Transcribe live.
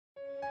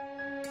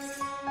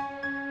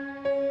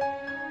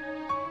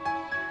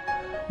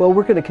Well,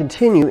 we're going to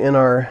continue in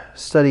our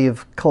study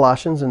of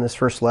Colossians in this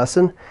first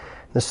lesson.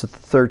 This is the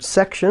third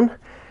section,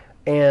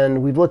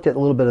 and we've looked at a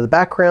little bit of the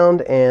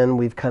background, and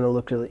we've kind of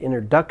looked at the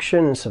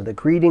introduction and some of the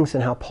greetings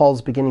and how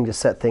Paul's beginning to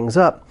set things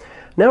up.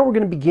 Now we're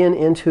going to begin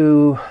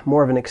into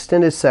more of an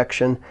extended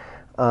section,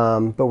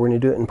 but we're going to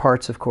do it in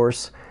parts, of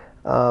course.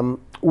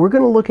 We're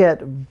going to look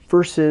at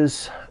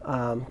verses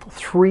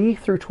 3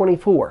 through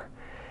 24,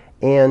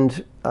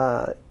 and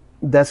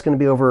that's going to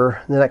be over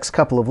the next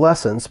couple of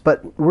lessons,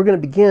 but we're going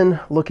to begin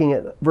looking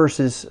at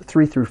verses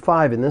 3 through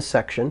 5 in this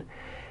section.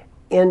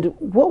 And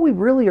what we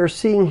really are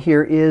seeing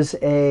here is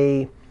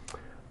an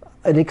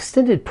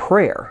extended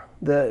prayer.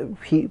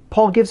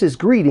 Paul gives his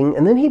greeting,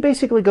 and then he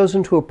basically goes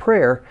into a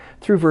prayer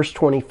through verse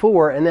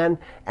 24, and then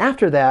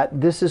after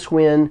that, this is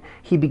when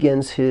he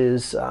begins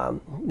his,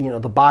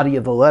 the body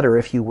of the letter,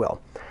 if you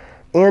will.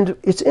 And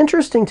it's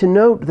interesting to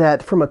note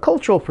that from a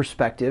cultural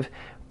perspective,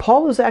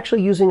 Paul is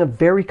actually using a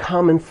very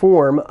common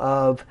form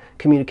of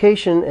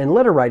communication and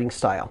letter writing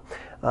style.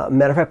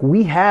 Matter of fact,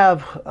 we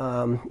have,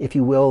 if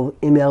you will,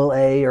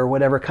 MLA or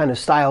whatever kind of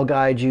style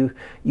guide you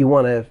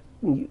want to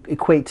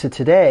equate to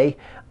today,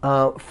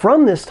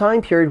 from this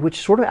time period,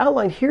 which sort of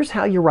outlined, here's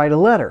how you write a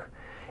letter.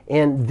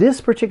 And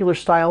this particular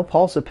style,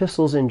 Paul's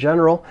epistles in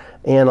general,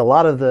 and a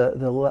lot of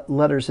the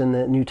letters in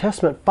the New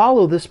Testament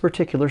follow this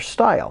particular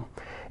style.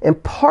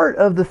 And part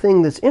of the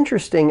thing that's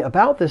interesting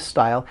about this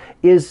style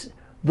is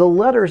the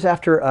letters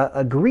after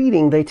a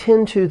greeting, they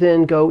tend to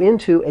then go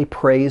into a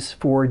praise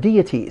for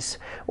deities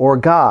or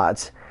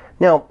gods.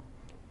 Now,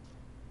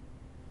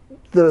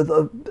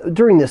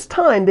 during this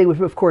time, they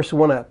would, of course,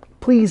 want to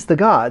please the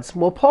gods.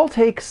 Well, Paul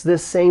takes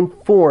this same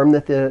form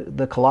that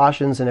the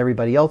Colossians and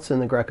everybody else in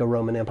the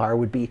Greco-Roman Empire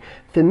would be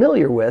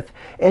familiar with,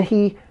 and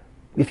he,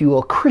 if you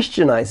will,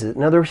 Christianize it.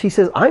 In other words, he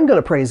says, I'm going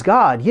to praise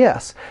God,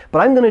 yes, but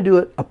I'm going to do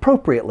it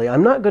appropriately.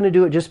 I'm not going to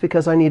do it just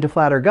because I need to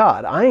flatter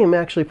God. I am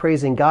actually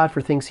praising God for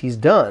things he's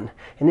done,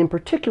 and in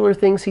particular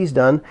things he's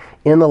done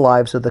in the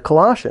lives of the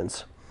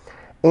Colossians.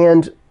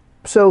 And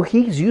so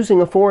he's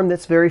using a form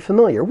that's very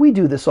familiar. We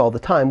do this all the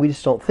time. We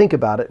just don't think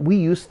about it. We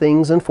use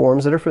things and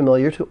forms that are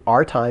familiar to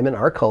our time and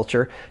our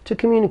culture to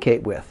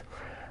communicate with,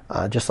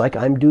 just like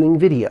I'm doing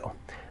video.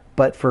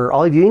 But for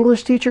all of you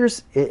English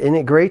teachers, isn't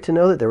it great to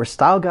know that there were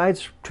style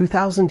guides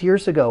 2,000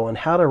 years ago on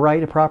how to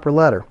write a proper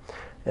letter,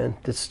 and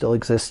this still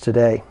exists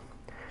today.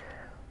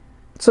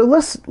 So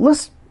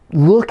let's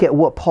look at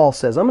what Paul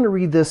says. I'm going to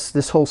read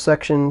this whole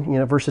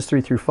section, verses 3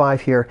 through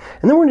 5 here,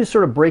 and then we're going to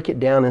sort of break it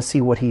down and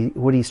see what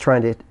he's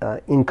trying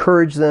to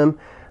encourage them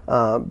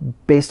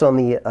based on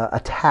the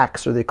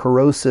attacks or the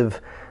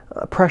corrosive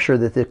pressure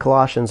that the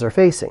Colossians are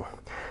facing.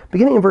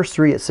 Beginning in verse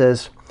 3, it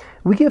says,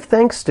 "We give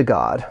thanks to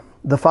God,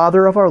 the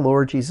Father of our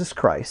Lord Jesus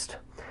Christ,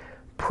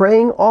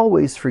 praying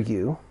always for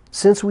you,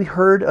 since we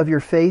heard of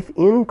your faith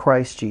in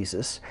Christ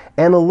Jesus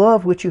and the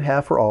love which you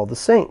have for all the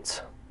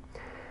saints,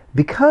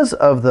 because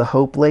of the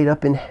hope laid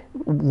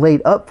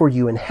up for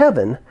you in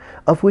heaven,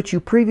 of which you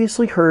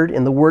previously heard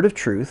in the word of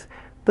truth,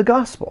 the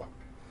gospel."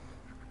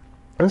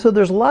 And so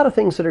there's a lot of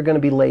things that are going to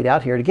be laid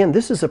out here. And again,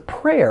 this is a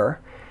prayer,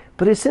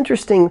 but it's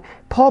interesting.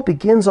 Paul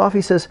begins off,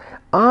 he says,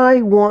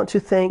 I want to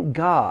thank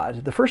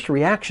God. The first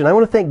reaction, I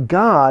want to thank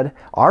God,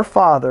 our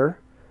Father,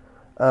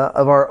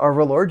 of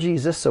our Lord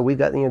Jesus. So we've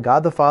got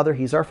God the Father,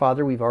 he's our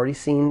Father. We've already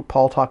seen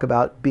Paul talk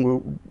about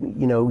being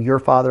your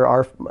Father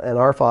and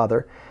our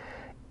Father.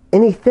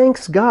 And he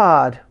thanks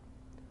God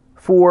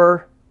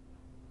for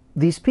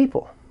these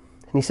people.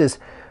 And he says,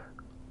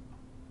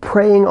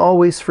 praying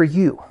always for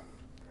you.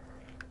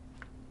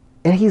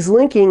 And he's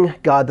linking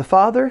God the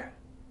Father,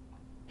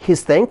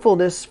 his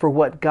thankfulness for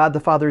what God the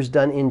Father has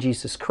done in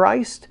Jesus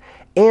Christ,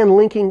 and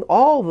linking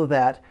all of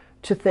that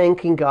to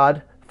thanking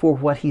God for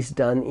what he's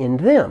done in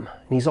them.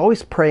 And he's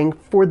always praying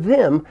for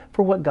them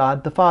for what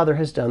God the Father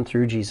has done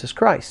through Jesus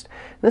Christ.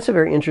 And that's a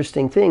very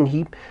interesting thing.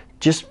 He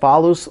just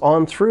follows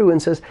on through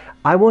and says,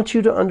 I want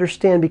you to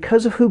understand,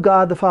 because of who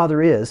God the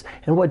Father is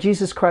and what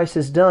Jesus Christ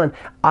has done,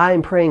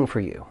 I'm praying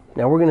for you.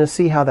 Now we're going to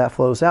see how that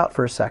flows out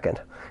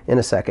in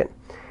a second.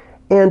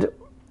 And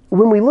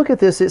when we look at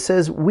this, it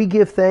says, we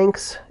give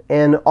thanks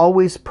and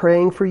always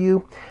praying for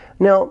you.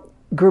 Now,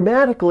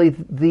 grammatically,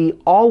 the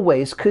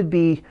always could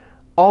be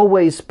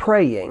always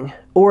praying,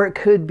 or it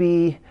could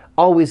be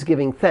always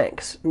giving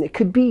thanks. It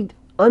could be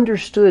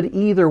understood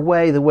either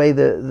way, the way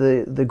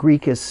the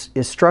Greek is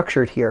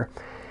structured here.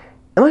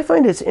 And I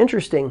find it's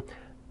interesting.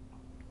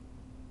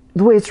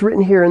 The way it's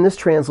written here in this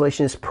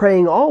translation is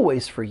praying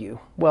always for you.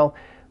 Well,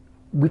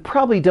 we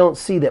probably don't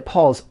see that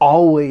Paul is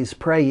always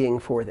praying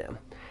for them.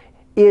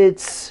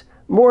 It's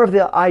more of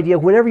the idea,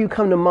 whenever you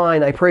come to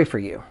mind, I pray for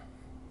you.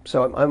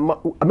 So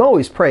I'm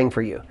always praying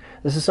for you.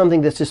 This is something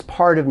that's just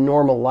part of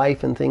normal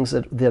life and things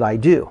that I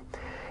do.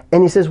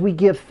 And he says, we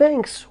give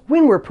thanks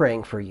when we're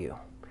praying for you.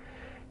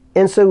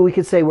 And so we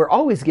could say we're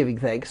always giving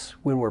thanks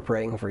when we're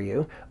praying for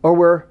you,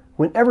 or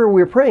whenever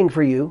we're praying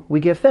for you, we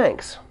give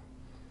thanks.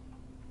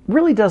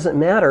 Really doesn't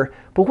matter,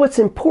 but what's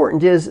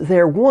important is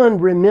they're, one,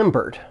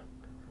 remembered,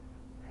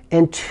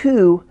 and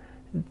two,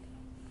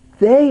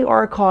 they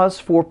are a cause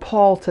for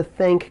Paul to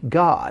thank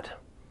God.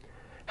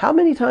 How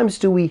many times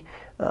do we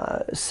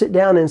sit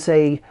down and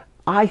say,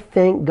 I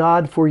thank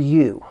God for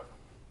you?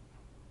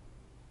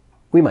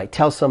 We might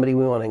tell somebody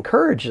we want to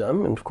encourage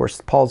them, and of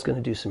course Paul's going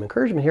to do some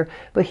encouragement here,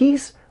 but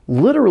he's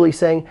literally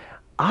saying,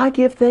 I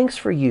give thanks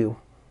for you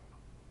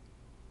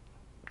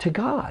to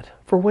God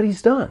for what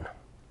he's done.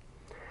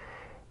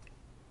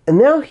 And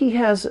now he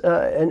has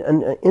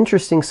an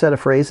interesting set of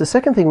phrases. The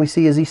second thing we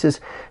see is he says,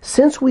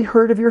 since we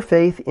heard of your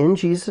faith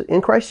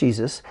in Christ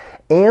Jesus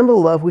and the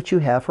love which you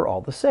have for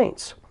all the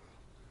saints.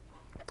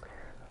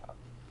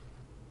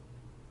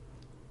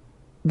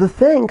 The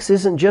thanks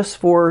isn't just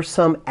for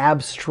some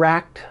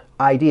abstract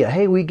idea.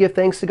 Hey, we give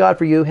thanks to God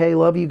for you. Hey,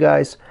 love you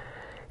guys.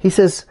 He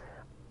says,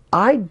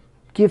 I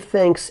give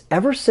thanks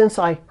ever since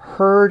I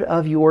heard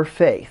of your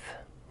faith.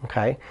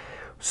 Okay?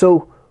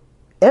 So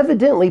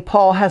evidently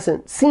Paul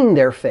hasn't seen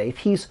their faith.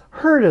 He's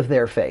heard of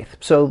their faith.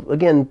 So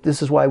again,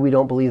 this is why we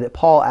don't believe that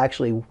Paul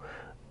actually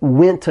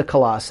went to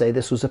Colossae.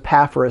 This was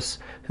Epaphras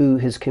who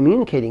is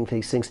communicating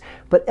these things.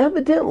 But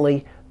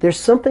evidently there's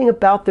something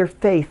about their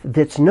faith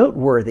that's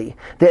noteworthy,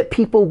 that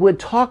people would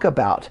talk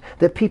about,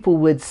 that people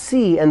would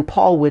see, and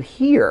Paul would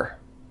hear.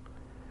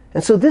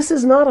 And so this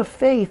is not a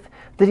faith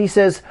that he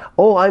says,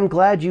 oh, I'm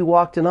glad you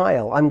walked an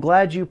aisle. I'm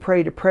glad you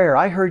prayed a prayer.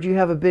 I heard you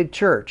have a big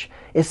church.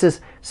 It says,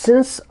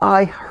 since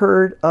I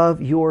heard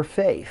of your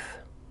faith.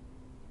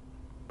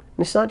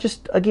 And it's not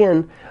just,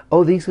 again,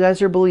 oh, these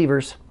guys are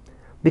believers,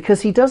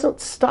 because he doesn't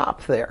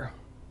stop there.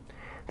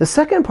 The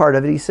second part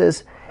of it, he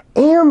says,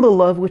 and the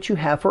love which you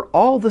have for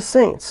all the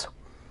saints.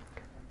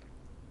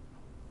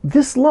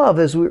 This love,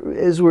 as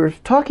we're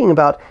talking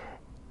about,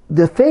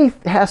 the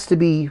faith has to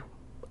be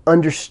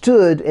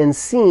understood and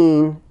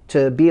seen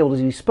to be able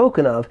to be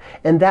spoken of.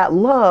 And that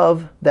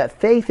love, that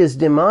faith is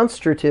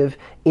demonstrative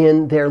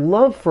in their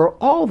love for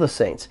all the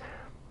saints.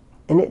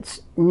 And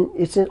it's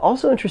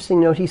also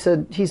interesting to note, he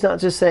said, he's not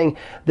just saying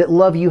that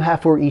love you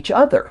have for each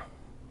other.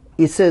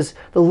 It says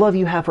the love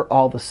you have for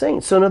all the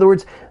saints. So in other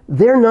words,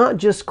 they're not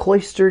just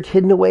cloistered,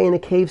 hidden away in a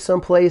cave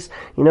someplace.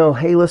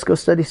 Hey, let's go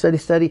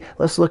study.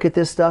 Let's look at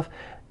this stuff.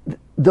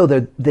 Though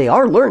they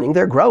are learning,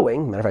 they're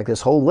growing. Matter of fact,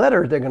 this whole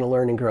letter they're going to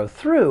learn and grow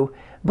through.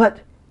 But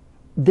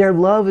their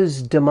love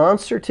is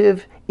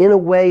demonstrative in a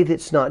way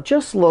that's not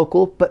just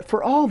local, but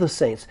for all the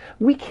saints.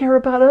 We care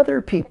about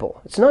other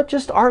people. It's not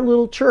just our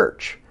little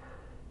church.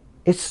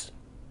 It's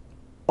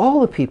all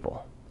the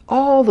people,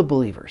 all the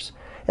believers.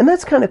 And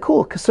that's kind of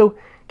cool. So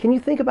can you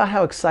think about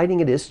how exciting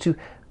it is to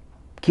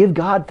give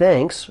God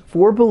thanks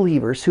for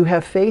believers who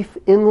have faith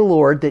in the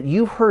Lord that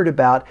you've heard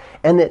about,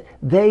 and that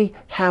they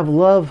have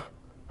love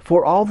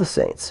for all the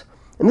saints.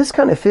 And this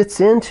kind of fits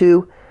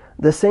into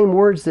the same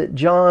words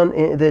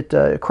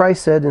that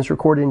Christ said, and is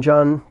recorded in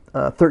John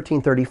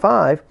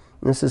 13:35.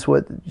 This is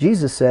what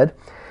Jesus said,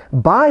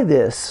 by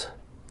this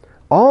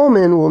all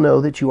men will know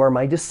that you are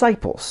my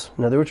disciples.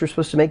 In other words, we're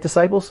supposed to make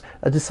disciples.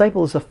 A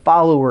disciple is a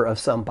follower of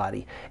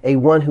somebody, a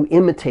one who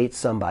imitates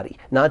somebody.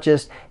 Not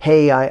just,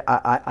 hey,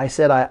 I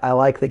said I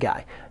like the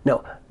guy.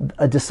 No,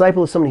 a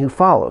disciple is somebody who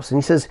follows. And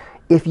he says,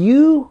 if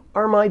you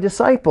are my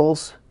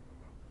disciples,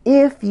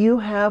 if you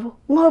have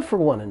love for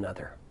one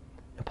another.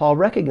 And Paul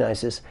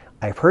recognizes,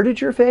 I've heard of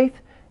your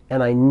faith,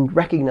 and I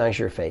recognize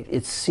your faith.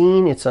 It's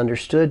seen, it's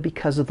understood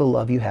because of the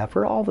love you have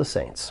for all the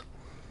saints.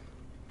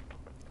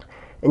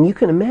 And you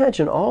can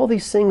imagine all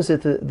these things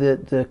that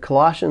the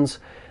Colossians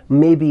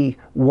may be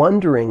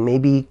wondering,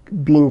 maybe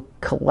being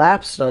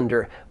collapsed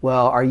under.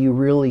 Well, are you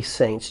really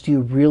saints? Do you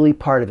really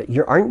part of it?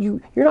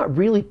 You're not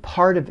really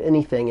part of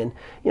anything. And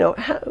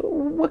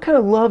what kind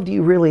of love do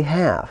you really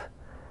have?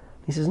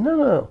 He says,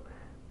 no.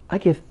 I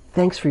give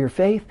thanks for your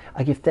faith.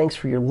 I give thanks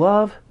for your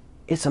love.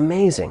 It's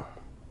amazing.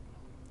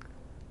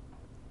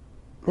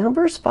 Now,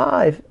 verse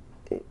 5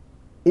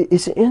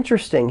 is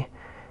interesting.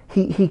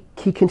 He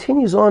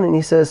continues on and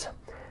he says,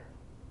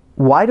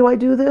 why do I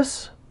do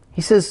this?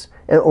 He says,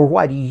 or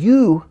why do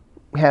you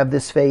have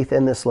this faith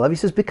and this love? He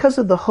says, because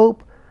of the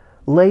hope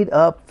laid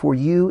up for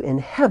you in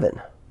heaven,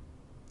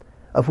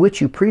 of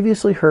which you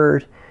previously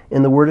heard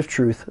in the word of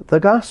truth, the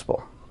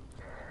gospel.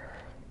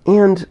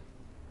 And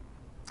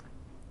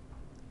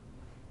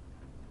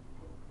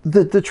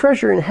the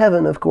treasure in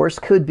heaven, of course,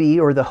 could be,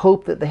 or the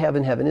hope that they have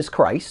in heaven is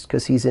Christ,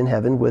 because he's in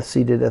heaven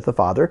seated at the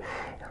Father.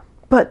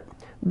 But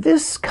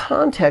this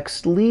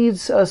context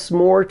leads us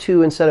more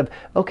to, instead of,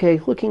 okay,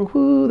 looking,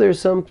 there's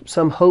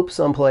some hope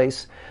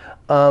someplace,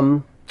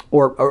 or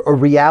a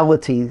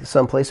reality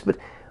someplace, but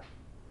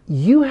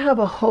you have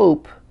a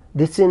hope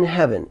that's in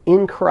heaven,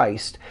 in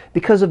Christ,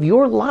 because of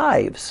your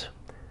lives.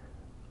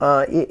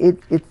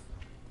 It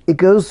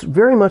goes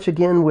very much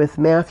again with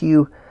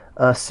Matthew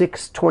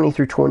 6:20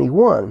 through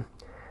 21.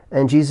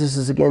 And Jesus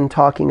is again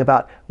talking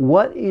about,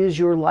 what is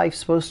your life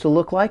supposed to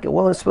look like?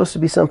 Well, it's supposed to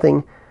be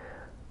something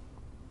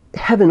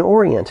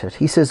heaven-oriented.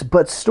 He says,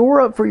 but store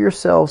up for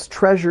yourselves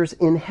treasures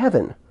in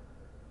heaven,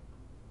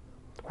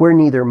 where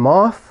neither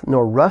moth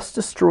nor rust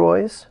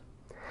destroys,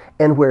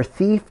 and where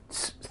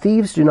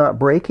thieves do not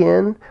break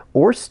in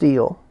or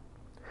steal.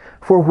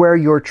 For where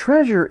your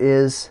treasure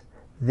is,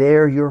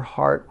 there your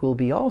heart will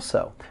be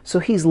also. So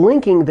he's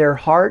linking their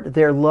heart,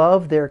 their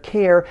love, their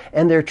care,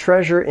 and their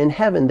treasure in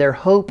heaven, their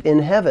hope in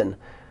heaven,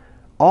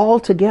 all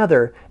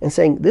together, and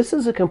saying this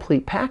is a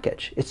complete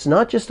package. It's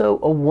not just a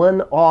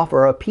one-off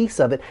or a piece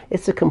of it.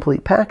 It's a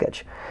complete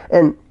package.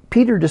 And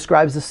Peter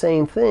describes the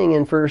same thing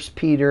in 1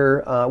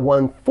 Peter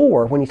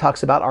 1:4 when he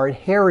talks about our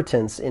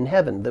inheritance in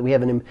heaven, that we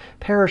have an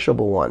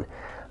imperishable one.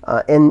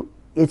 And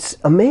it's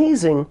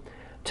amazing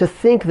to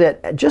think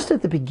that just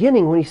at the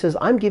beginning when he says,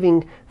 I'm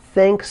giving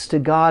thanks to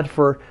God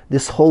for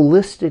this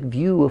holistic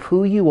view of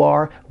who you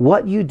are,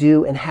 what you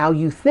do, and how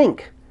you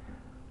think.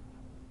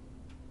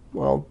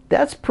 Well,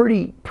 that's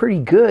pretty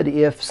good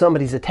if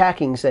somebody's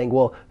attacking, saying,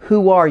 well,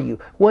 who are you?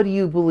 What do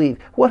you believe?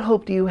 What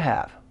hope do you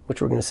have?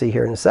 Which we're going to see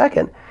here in a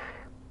second.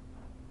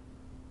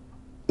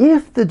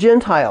 If the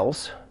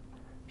Gentiles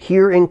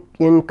here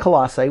in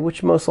Colossae,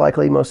 which most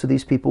likely most of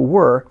these people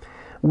were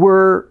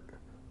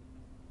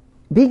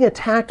being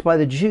attacked by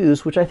the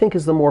Jews, which I think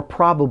is the more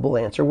probable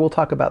answer. We'll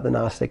talk about the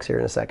Gnostics here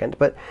in a second.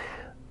 But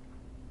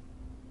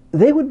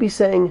they would be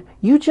saying,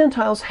 you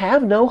Gentiles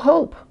have no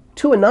hope.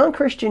 To a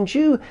non-Christian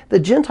Jew, the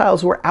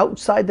Gentiles were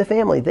outside the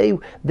family.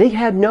 They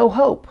had no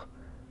hope.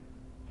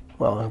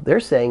 Well, they're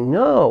saying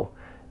no.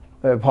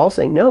 Paul's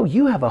saying, no,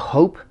 you have a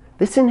hope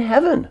that's in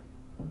heaven.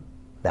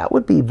 That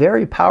would be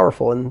very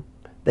powerful, and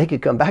they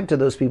could come back to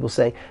those people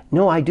saying,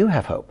 no, I do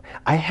have hope.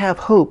 I have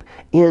hope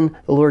in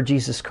the Lord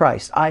Jesus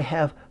Christ. I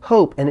have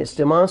hope, and it's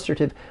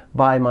demonstrative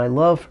by my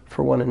love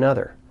for one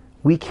another.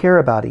 We care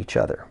about each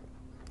other.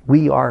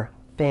 We are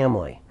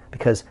family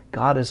because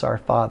God is our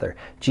Father.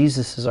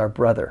 Jesus is our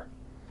brother.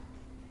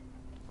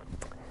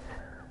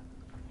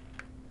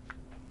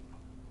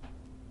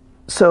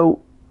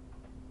 So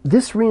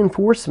this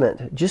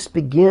reinforcement just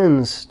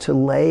begins to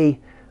lay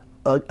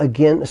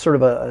again, sort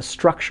of a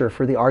structure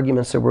for the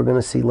arguments that we're going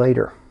to see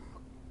later.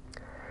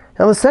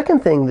 Now, the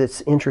second thing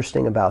that's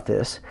interesting about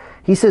this,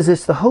 he says,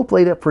 it's the hope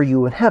laid up for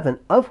you in heaven,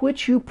 of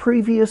which you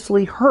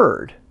previously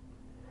heard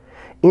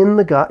in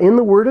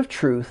the word of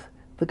truth,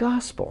 the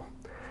gospel.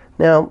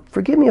 Now,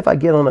 forgive me if I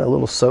get on a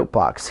little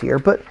soapbox here,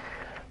 but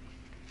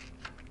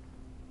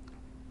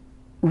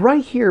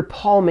right here,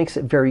 Paul makes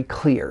it very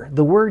clear.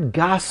 The word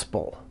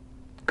gospel,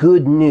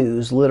 good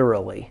news,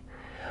 literally,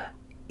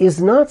 is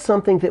not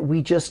something that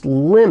we just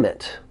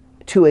limit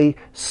to a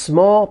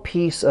small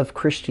piece of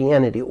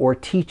Christianity or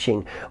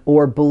teaching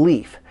or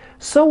belief.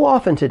 So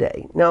often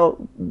today, now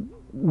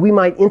we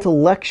might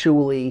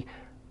intellectually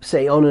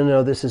say, oh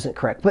no, this isn't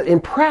correct. But in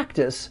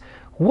practice,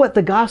 what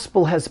the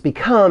gospel has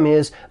become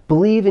is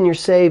believe and you're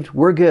saved,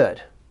 we're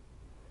good.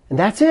 And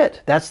that's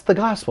it. That's the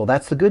gospel.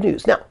 That's the good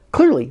news. Now,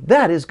 clearly,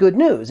 that is good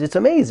news. It's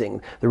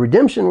amazing. The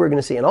redemption we're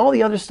going to see and all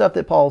the other stuff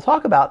that Paul will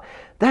talk about,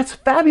 that's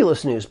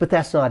fabulous news, but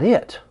that's not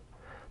it.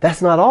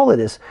 That's not all it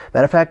is.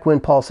 Matter of fact, when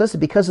Paul says it,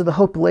 because of the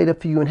hope laid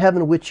up for you in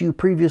heaven, which you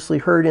previously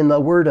heard in the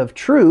word of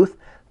truth,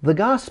 the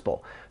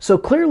gospel. So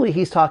clearly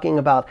he's talking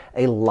about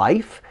a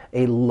life,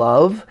 a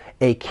love,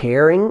 a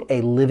caring,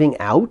 a living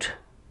out,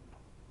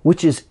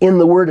 which is in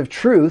the word of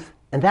truth,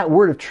 and that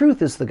word of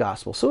truth is the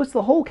gospel. So it's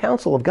the whole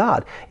counsel of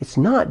God. It's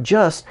not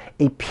just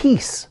a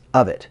piece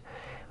of it.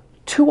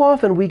 Too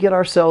often we get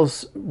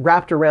ourselves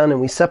wrapped around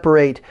and we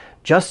separate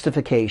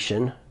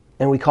justification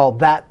and we call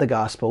that the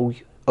gospel.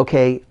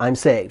 Okay, I'm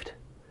saved.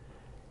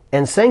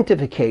 And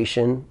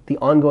sanctification, the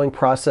ongoing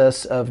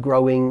process of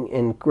growing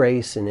in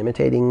grace and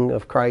imitating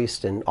of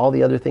Christ and all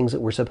the other things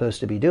that we're supposed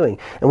to be doing.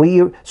 And we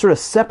sort of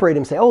separate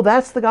them and say, oh,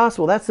 that's the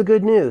gospel, that's the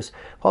good news.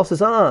 Paul says,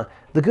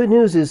 the good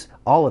news is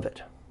all of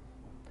it.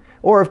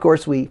 Or, of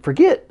course, we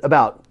forget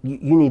about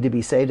you need to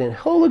be saved and,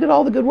 oh, look at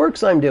all the good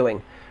works I'm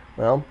doing.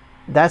 Well,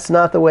 that's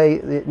not the way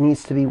it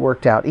needs to be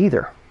worked out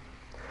either.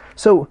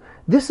 So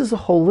this is a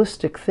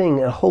holistic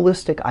thing, a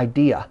holistic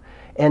idea.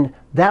 And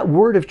that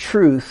word of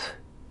truth,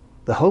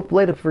 the hope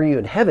laid up for you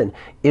in heaven,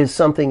 is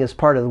something as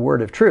part of the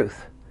word of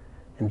truth.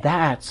 And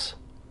that's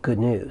good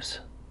news.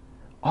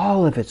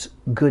 All of it's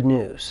good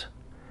news.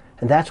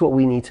 And that's what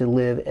we need to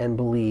live and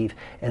believe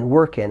and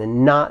work in,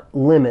 and not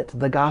limit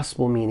the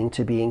gospel meaning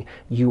to being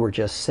you were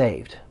just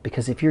saved.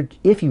 Because if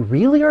you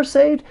really are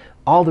saved,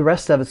 all the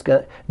rest of it's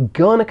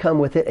going to come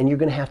with it, and you're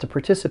going to have to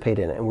participate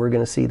in it. And we're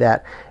going to see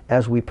that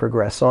as we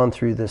progress on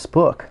through this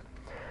book.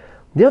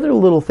 The other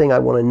little thing I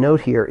want to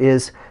note here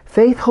is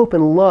faith, hope,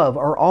 and love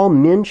are all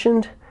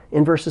mentioned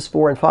in verses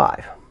 4 and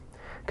 5.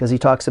 Because he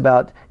talks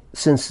about,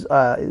 since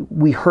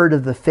we heard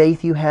of the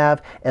faith you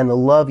have and the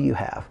love you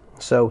have.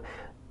 So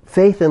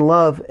faith and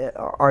love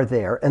are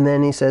there. And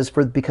then he says,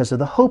 because of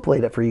the hope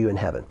laid up for you in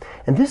heaven.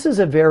 And this is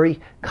a very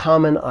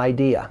common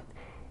idea.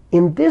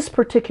 In this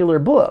particular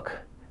book,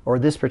 or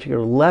this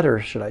particular letter,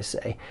 should I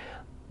say,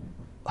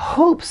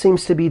 hope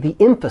seems to be the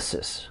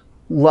emphasis.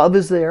 Love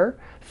is there.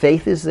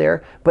 Faith is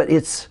there, but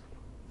it's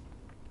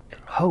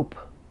hope.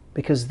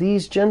 Because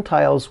these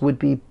Gentiles would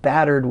be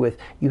battered with,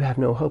 you have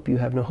no hope, you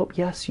have no hope.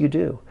 Yes, you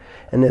do.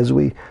 And as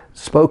we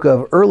spoke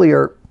of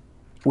earlier,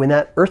 when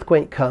that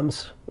earthquake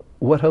comes,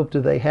 what hope do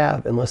they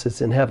have unless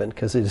it's in heaven?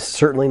 Because it is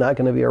certainly not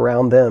going to be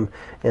around them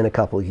in a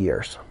couple of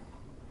years.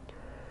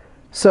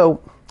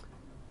 So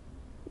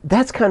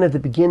that's kind of the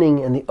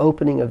beginning and the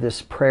opening of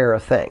this prayer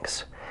of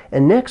thanks.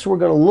 And next we're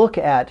going to look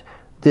at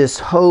this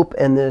hope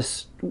and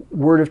this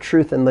word of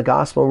truth and the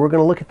gospel. We're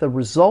going to look at the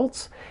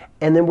results,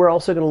 and then we're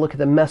also going to look at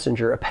the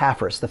messenger,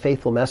 Epaphras, the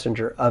faithful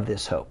messenger of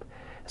this hope.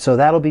 So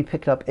that'll be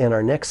picked up in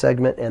our next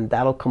segment, and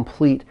that'll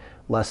complete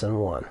lesson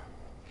 1.